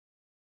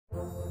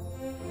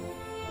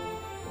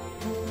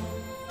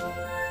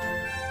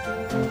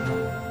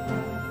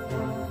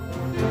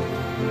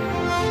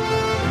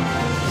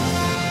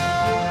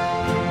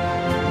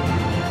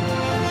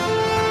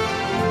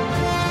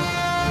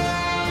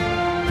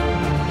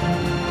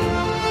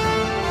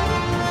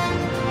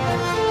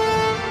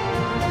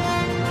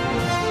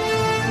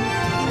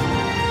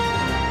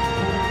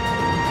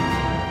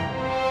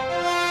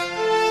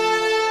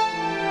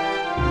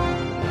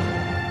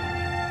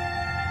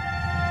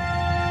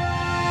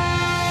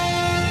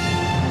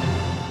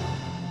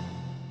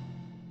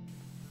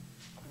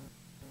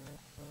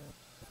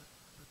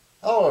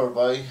Hello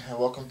everybody, and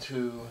welcome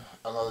to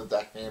another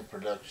Deckman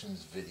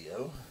Productions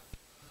video.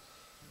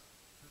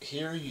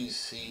 Here you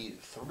see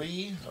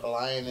 3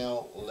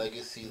 Lionel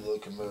Legacy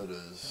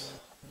locomotives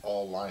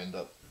all lined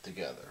up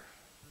together.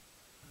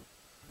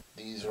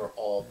 These are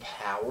all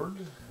powered,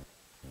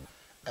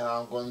 and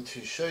I'm going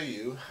to show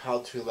you how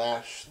to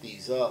lash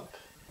these up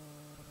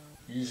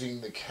using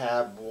the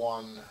Cab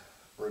 1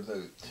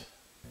 remote.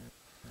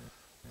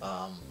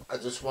 I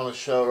just want to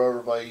show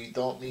everybody you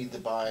don't need to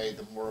buy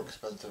the more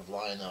expensive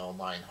Lionel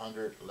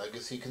 900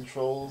 Legacy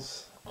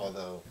controls,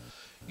 although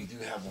you do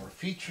have more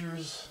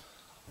features,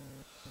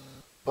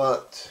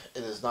 but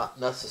it is not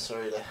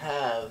necessary to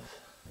have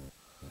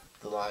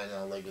the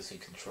Lionel Legacy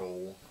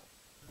control.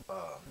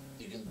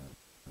 You can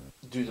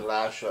do the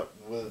lash up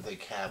with the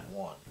Cab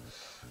 1.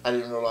 I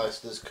didn't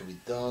realize this could be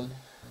done,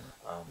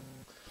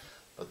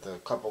 but a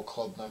couple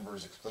club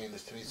members explained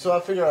this to me, so I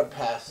figured I'd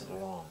pass it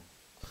along.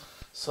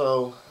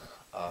 So,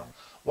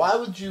 why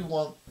would you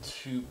want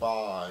to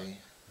buy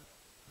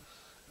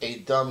a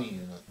dummy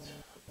unit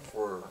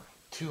for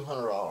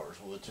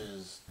 $200, which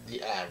is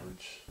the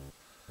average,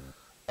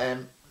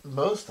 and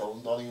most of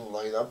them don't even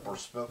light up or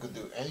smoke or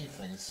do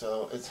anything,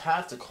 so it's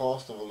half the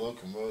cost of a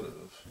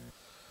locomotive.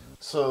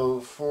 So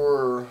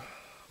for,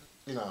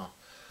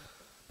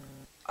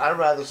 I'd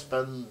rather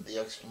spend the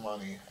extra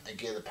money and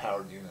get a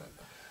powered unit.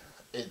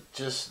 It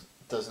just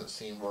doesn't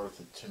seem worth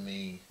it to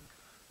me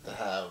to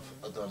have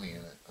a dummy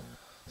unit,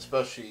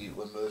 especially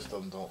when most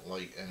of them don't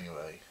light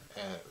anyway,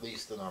 and at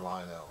least in a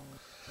Lionel.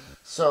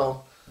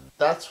 So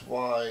that's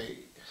why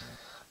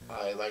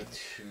I like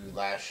to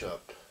lash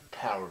up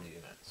powered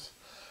units.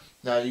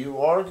 Now you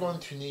are going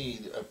to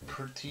need a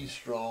pretty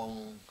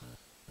strong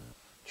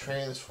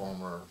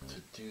transformer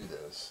to do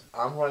this.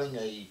 I'm running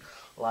a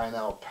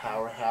Lionel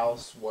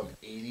Powerhouse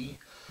 180.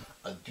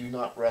 I do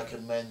not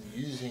recommend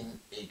using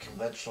a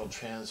conventional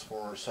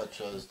transformer such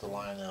as the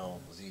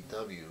Lionel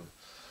ZW,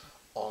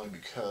 only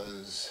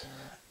because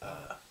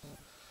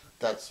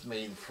that's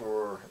made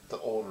for the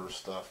older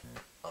stuff,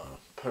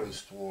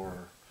 post-war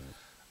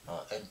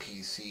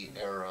MPC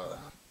era,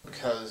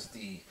 because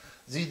the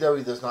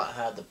ZW does not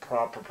have the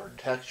proper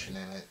protection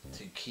in it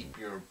to keep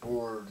your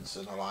boards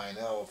in a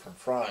Lionel from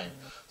frying.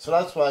 So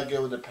that's why I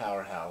go with the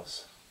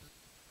Powerhouse.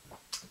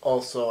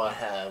 Also, I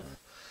have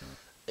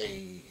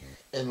a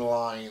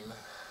inline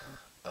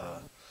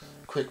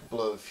quick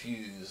blow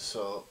fuse,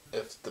 so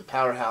if the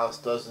Powerhouse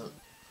doesn't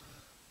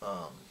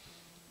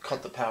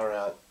cut the power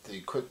out,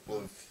 the quick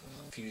blow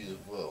fuse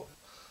will.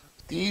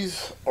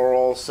 These are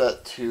all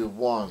set to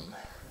 1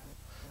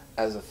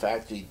 as a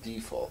factory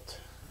default,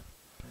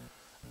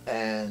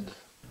 and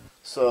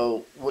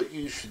so what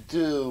you should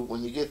do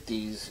when you get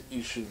these,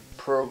 you should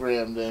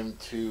program them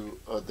to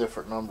a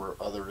different number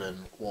other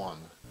than 1.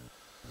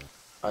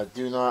 I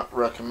do not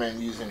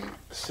recommend using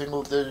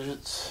single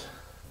digits.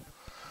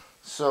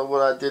 So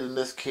what I did in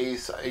this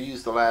case, I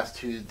used the last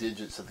 2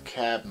 digits of the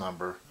cab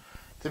number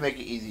to make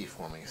it easy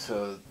for me.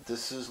 So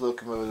this is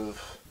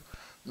locomotive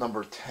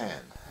number 10.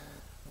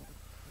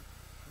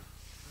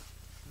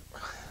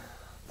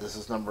 This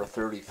is number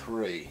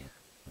 33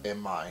 in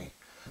my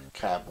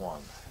Cab 1.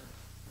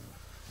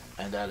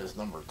 And that is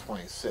number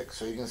 26.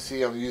 So you can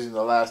see I'm using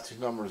the last 2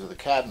 numbers of the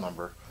cab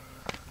number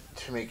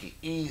to make it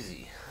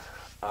easy.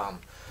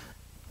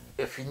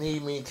 If you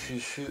need me to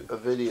shoot a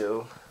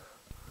video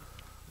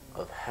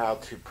of how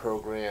to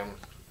program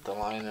the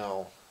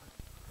Lionel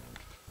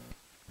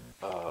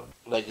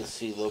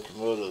Legacy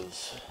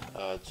locomotives,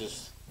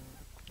 just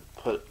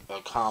put a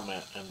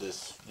comment in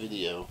this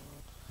video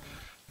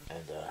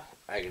and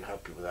I can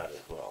help you with that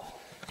as well.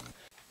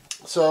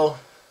 So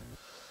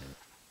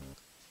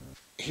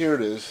here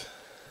it is.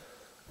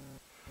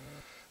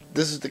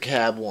 This is the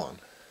Cab 1.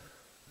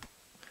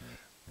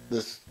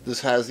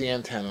 This has the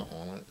antenna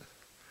on it.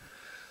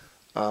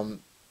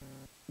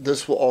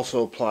 This will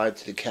also apply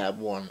to the Cab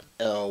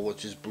 1L,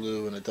 which is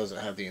blue and it doesn't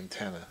have the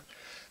antenna.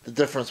 The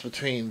difference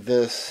between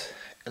this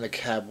and the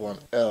Cab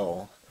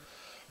 1L,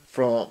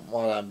 from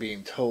what I'm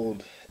being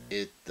told,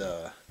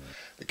 the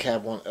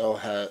Cab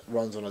 1L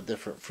runs on a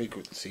different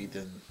frequency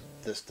than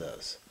this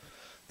does.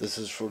 This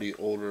is for the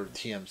older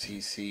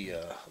TMCC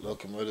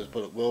locomotives,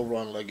 but it will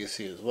run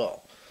Legacy as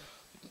well.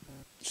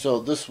 So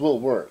this will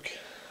work.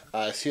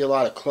 I see a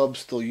lot of clubs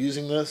still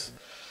using this,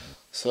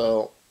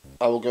 so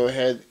I will go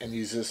ahead and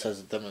use this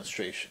as a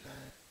demonstration.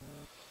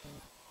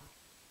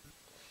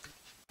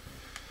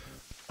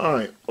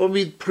 Alright, we'll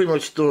be pretty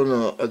much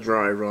doing a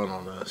dry run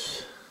on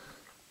this.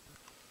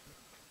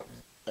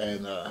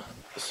 And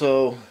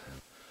so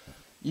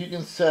you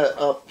can set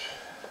up,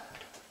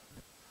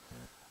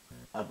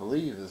 I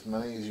believe, as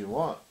many as you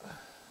want.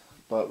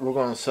 But we're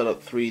going to set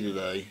up 3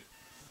 today.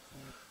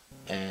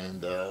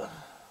 And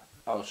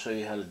I'll show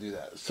you how to do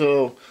that.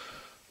 So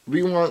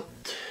we want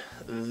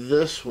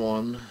this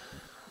one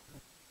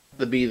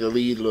to be the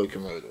lead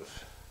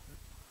locomotive.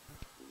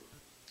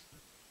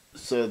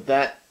 So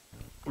that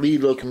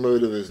lead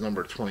locomotive is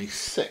number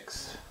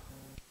 26.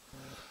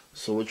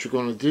 So what you're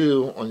going to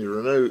do on your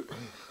remote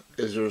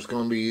is there's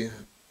going to be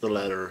the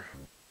letter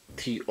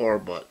TR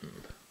button.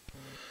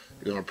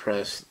 You're going to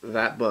press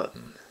that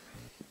button.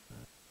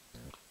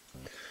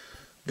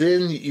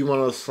 Then you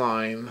want to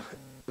assign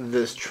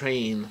this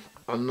train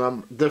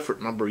a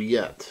different number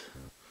yet.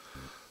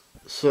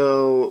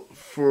 So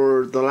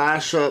for the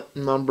lash up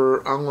number,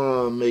 I'm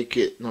going to make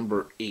it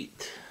number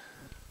 8.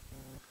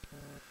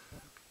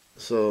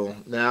 So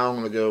now I'm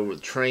going to go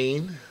with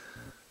train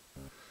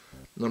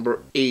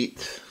number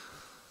 8.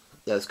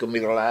 That's going to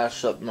be the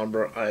lash up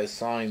number I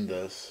assigned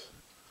this.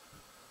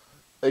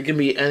 It can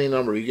be any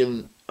number. You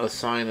can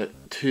assign it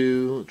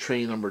to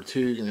train number 2.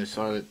 You can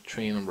assign it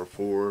train number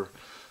 4.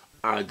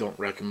 I don't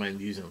recommend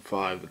using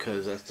 5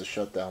 because that's the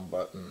shutdown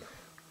button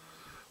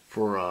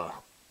for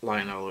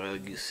Lionel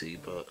Legacy.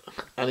 But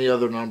any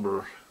other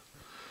number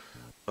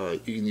you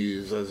can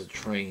use as a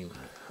train.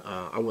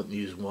 I wouldn't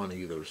use 1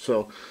 either.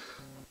 So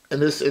in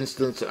this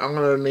instance, I'm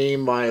going to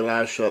name my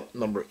lash up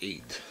number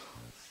 8.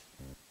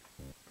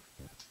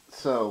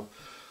 So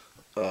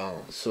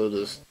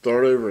to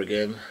start over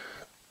again,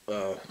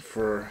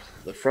 for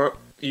the front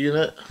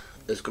unit,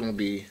 it's going to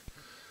be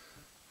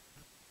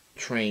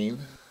train,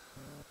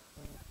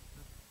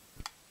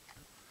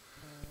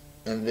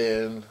 and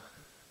then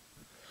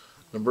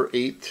number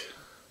 8,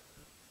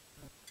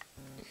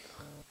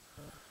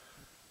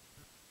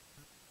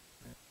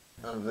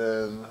 and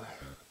then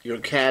your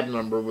cab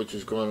number, which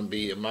is going to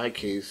be, in my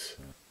case,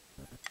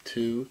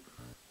 2,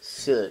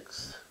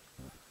 6,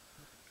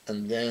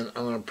 and then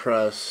I'm going to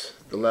press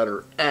the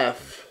letter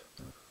F,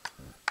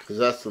 because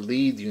that's the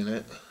lead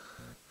unit,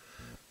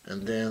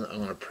 and then I'm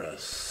going to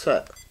press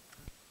set.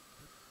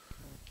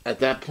 At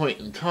that point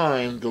in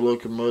time, the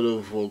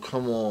locomotive will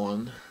come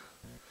on,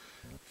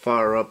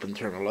 fire up, and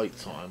turn the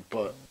lights on,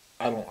 but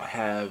I don't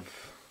have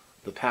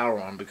the power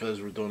on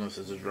because we're doing this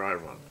as a dry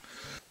run.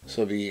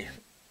 So the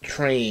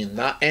train,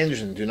 not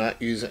engine, do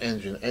not use an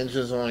engine.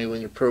 Engine is only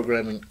when you're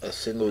programming a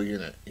single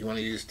unit. You want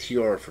to use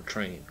TR for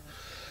train.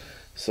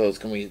 So it's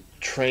going to be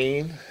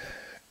train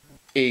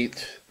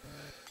 8,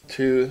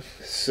 2,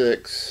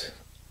 6,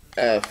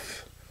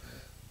 F,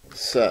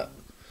 set.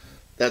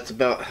 That's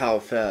about how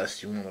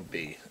fast you want to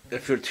be.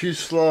 If you're too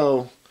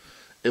slow,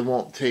 it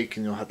won't take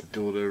and you'll have to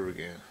do it over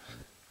again.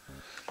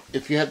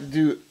 If you have to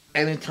do,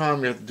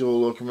 anytime you have to do a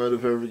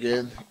locomotive over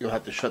again, you'll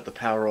have to shut the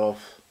power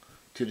off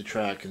to the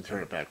track and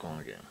turn it back on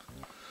again.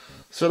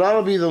 So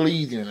that'll be the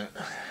lead unit.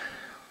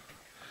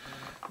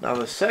 Now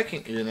the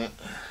second unit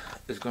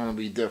is going to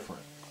be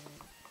different.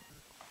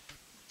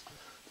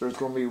 There's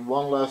going to be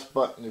one less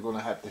button you're going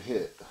to have to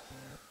hit.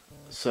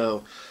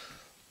 So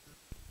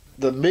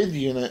the mid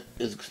unit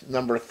is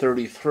number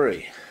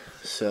 33.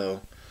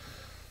 So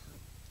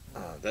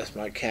that's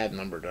my cab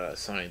number that I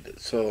assigned it.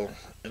 So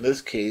in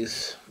this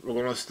case, we're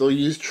going to still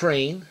use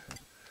train.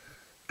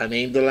 I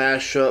named the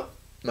lash up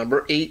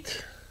number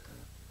 8.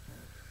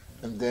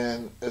 And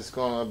then it's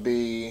going to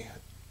be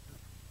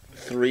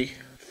 3,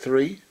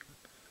 3.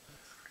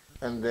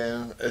 And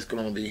then it's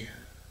going to be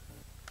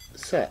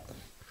set.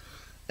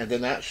 And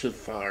then that should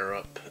fire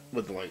up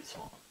with the lights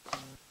on.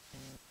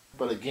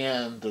 But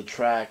again, the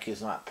track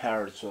is not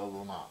powered, so it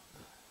will not.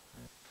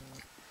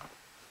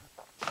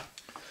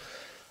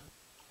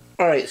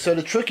 Alright, so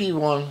the tricky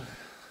one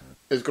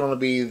is going to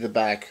be the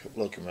back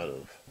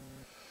locomotive.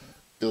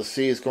 You'll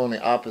see it's going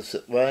the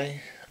opposite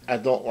way. I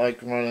don't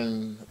like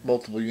running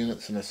multiple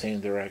units in the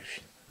same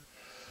direction.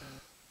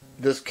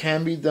 This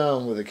can be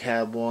done with a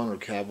cab 1 or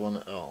cab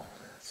 1L.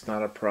 It's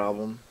not a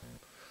problem.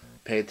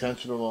 Pay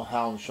attention to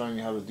how I'm showing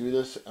you how to do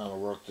this, and it'll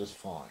work just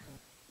fine.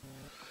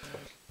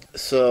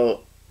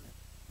 So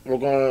we're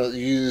going to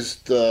use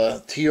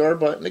the TR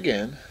button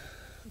again,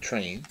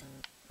 train.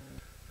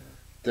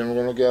 Then we're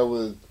going to go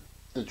with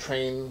the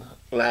train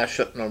lash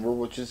up number,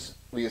 which is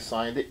we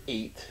assigned it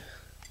 8.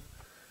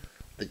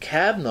 The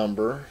cab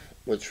number,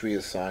 which we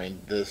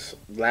assigned this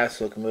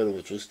last locomotive,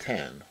 which was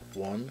 10.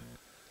 1,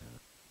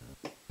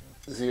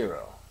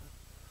 0.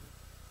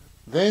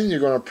 Then you're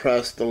going to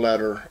press the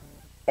letter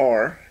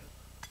R,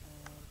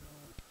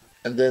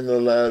 and then the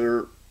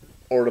letter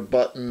or the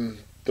button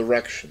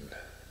direction,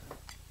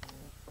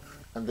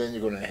 and then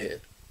you're going to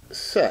hit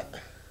set.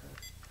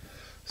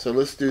 So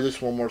let's do this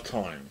one more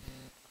time.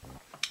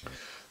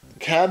 The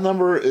cab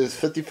number is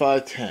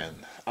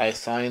 5510. I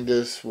assigned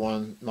this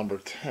one number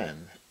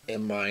 10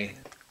 in my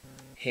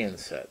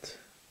handset,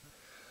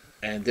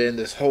 and then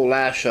this whole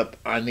lash up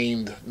I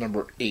named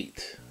number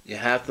 8. You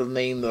have to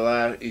name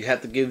the you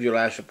have to give your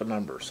lash up a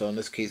number. So in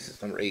this case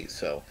it's number 8.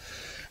 So,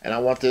 and I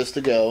want this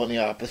to go in the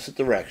opposite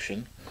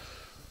direction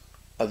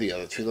of the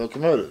other 2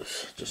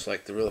 locomotives, just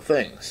like the real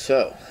thing.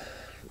 So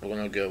we're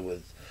going to go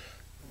with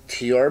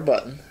TR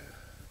button,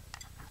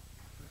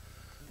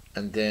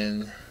 and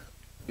then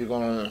you're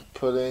going to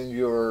put in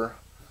your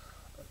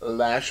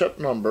lash up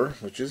number,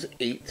 which is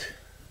 8,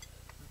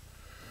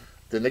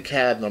 then the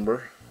cab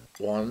number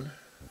 1,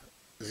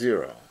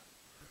 0,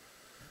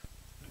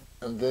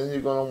 and then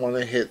you're going to want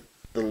to hit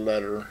the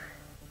letter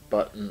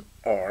button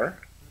R,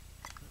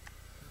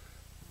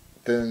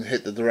 then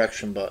hit the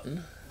direction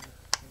button,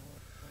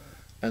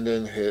 and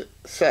then hit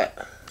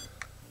set.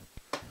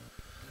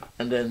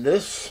 And then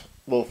this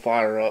will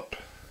fire up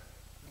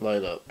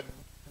light up,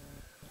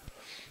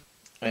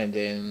 and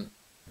then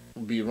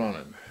be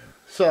running.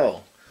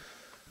 So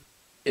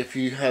if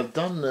you have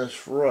done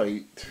this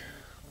right,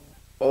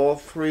 all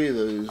three of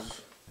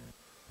those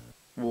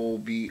will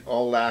be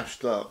all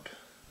lashed up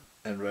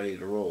and ready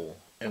to roll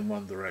in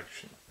one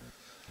direction.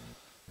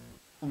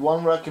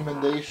 One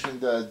recommendation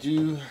that I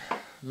do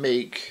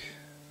make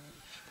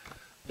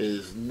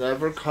is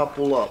never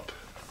couple up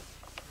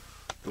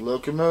the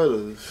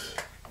locomotives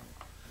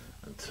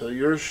until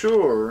you're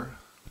sure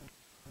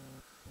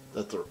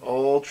that they're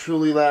all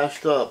truly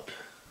lashed up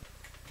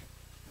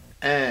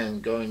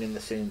and going in the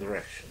same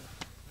direction.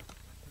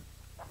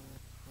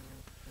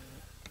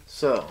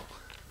 So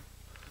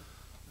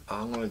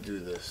I'm going to do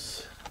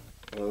this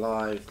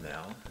live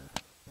now.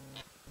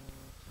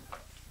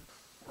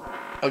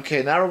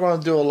 Okay, now we're going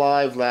to do a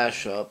live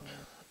lash up,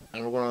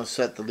 and we're going to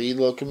set the lead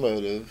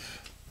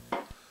locomotive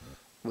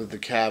with the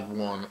cab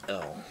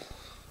 1L.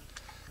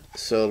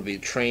 So it'll be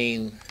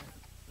train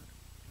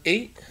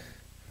 8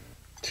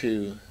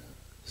 to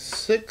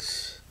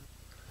 6,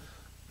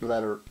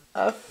 letter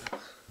F,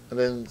 and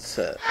then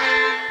set.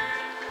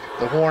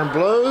 The horn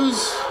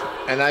blows,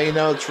 and now you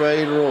know it's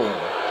ready to roll.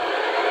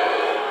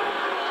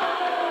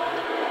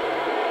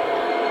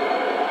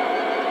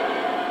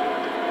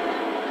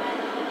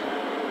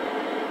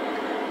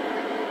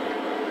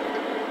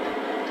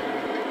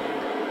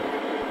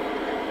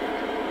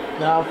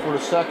 Now for the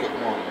second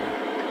one.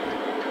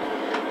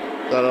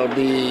 That'll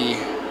be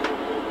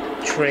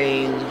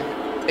train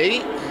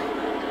 8,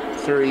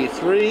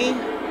 33,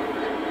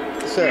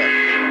 set.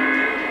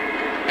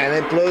 And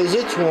it blows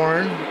its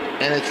horn,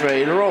 and it's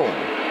ready to roll.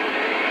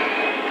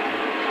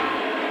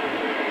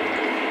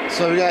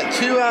 So we got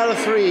 2 out of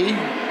 3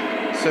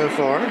 so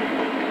far.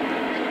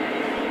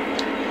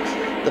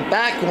 The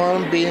back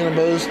one being the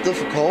most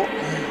difficult.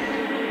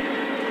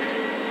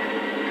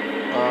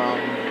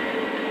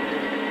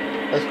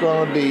 That's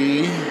going to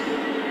be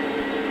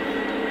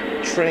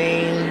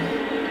train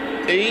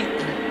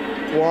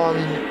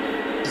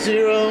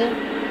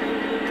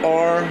 810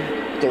 R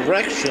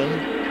direction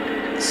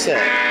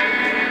set.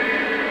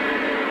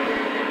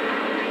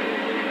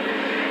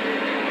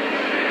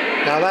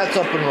 Now that's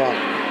up and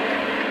running.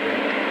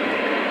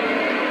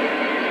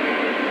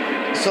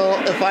 So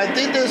if I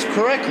did this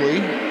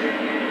correctly,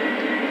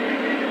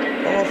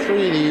 all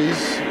 3 of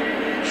these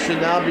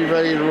should now be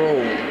ready to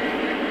roll.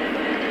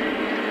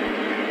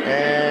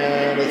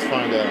 And let's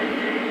find out.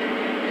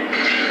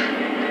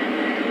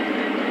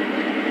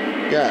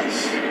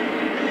 Yes.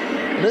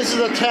 And this is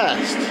a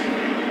test,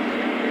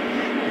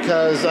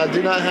 because I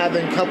do not have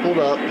them coupled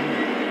up.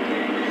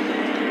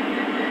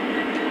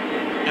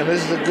 And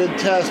this is a good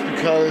test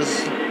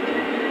because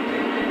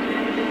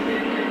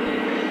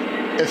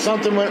if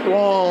something went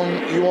wrong,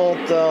 you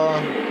won't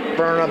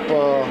burn up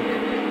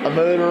a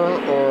motor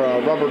or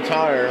a rubber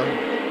tire.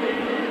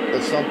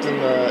 If something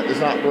is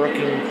not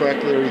working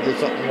correctly or you did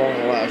something wrong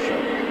in the lash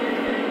up.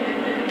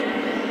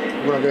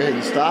 We're going to go ahead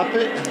and stop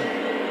it.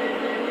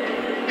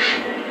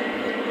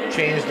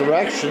 Change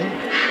direction.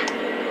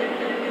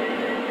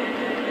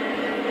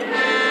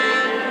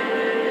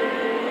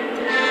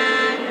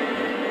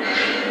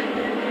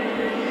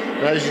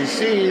 And as you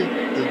see,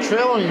 the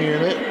trailing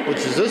unit, which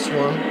is this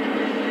one,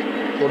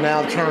 will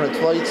now turn its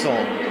lights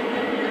on.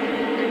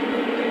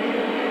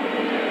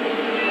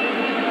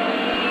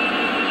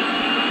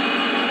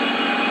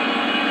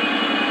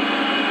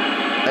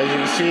 As you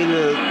can see,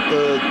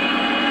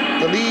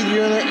 the lead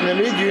unit and the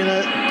mid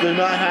unit do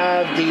not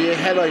have the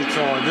headlights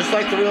on, just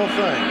like the real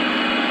thing.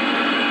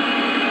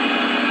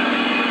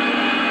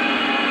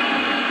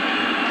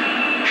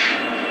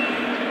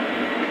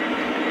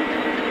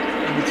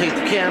 Let me take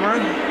the camera.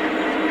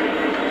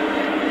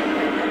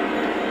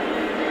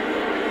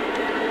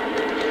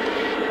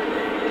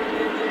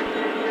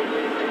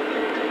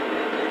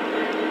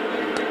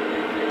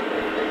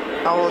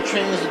 I will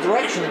change the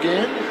direction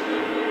again.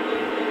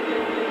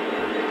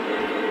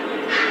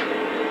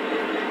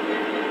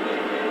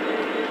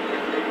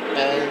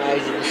 And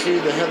as you can see,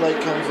 the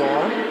headlight comes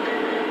on.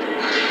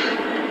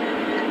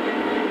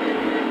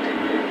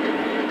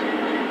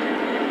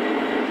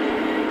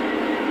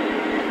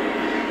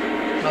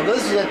 Now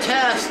this is a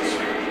test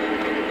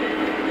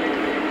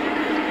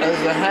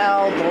as to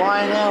how the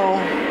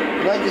Lionel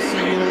Legacy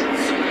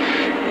units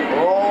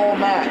are all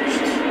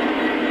matched.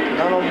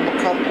 None of them are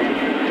coupled.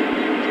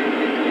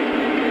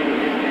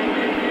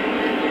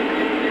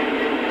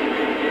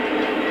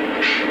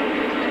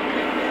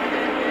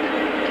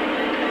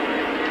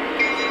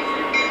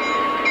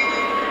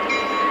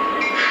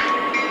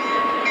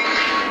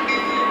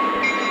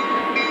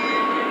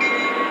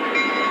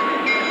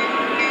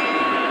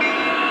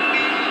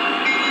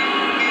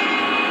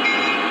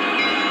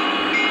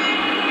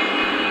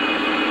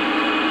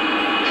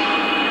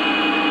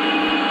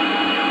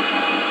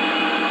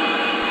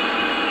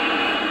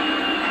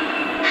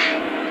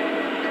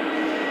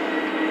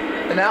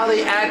 And now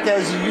they act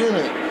as a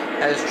unit,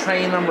 as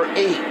train number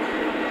 8.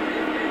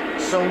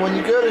 So when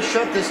you go to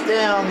shut this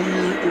down,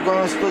 you're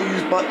going to still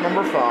use button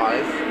number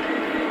 5.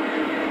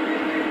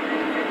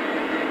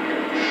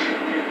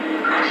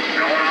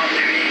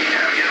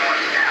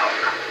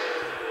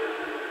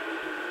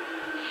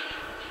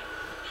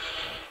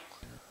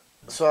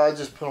 so I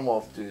just put them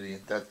off duty.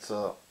 That's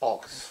aux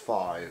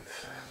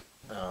 5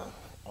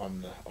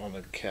 on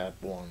the cab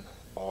 1.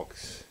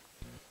 Aux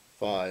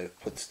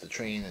 5 puts the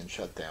train in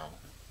shutdown.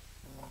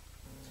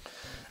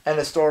 And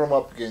to start them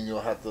up again,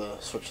 you'll have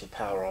to switch the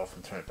power off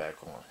and turn it back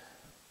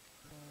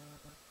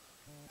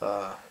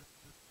on.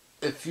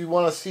 If you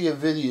want to see a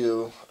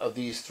video of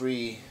these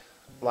 3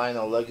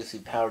 Lionel Legacy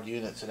powered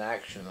units in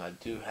action, I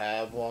do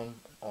have one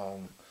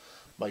on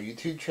my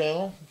YouTube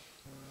channel.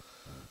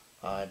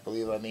 I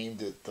believe I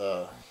named it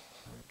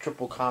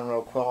Triple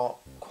Conrail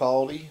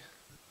Quality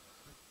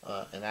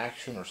in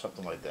Action or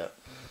something like that.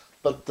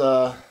 But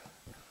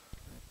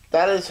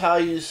that is how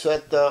you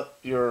set up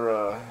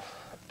your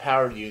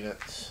powered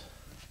units.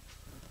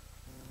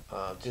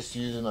 Just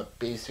using a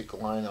basic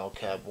Lionel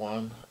Cab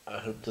 1. I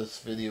hope this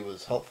video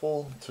was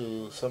helpful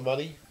to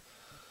somebody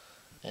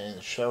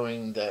and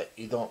showing that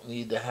you don't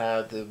need to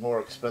have the more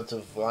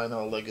expensive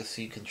Lionel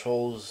Legacy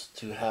controls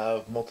to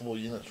have multiple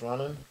units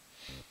running.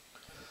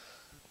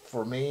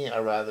 For me,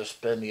 I'd rather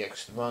spend the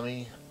extra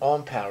money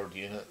on powered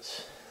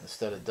units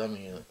instead of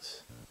dummy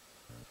units.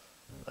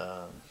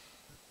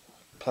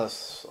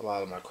 Plus, a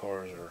lot of my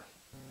cars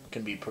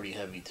can be pretty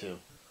heavy too.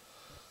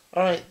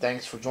 Alright,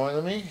 thanks for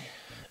joining me,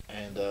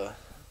 and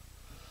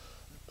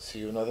see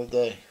you another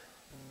day.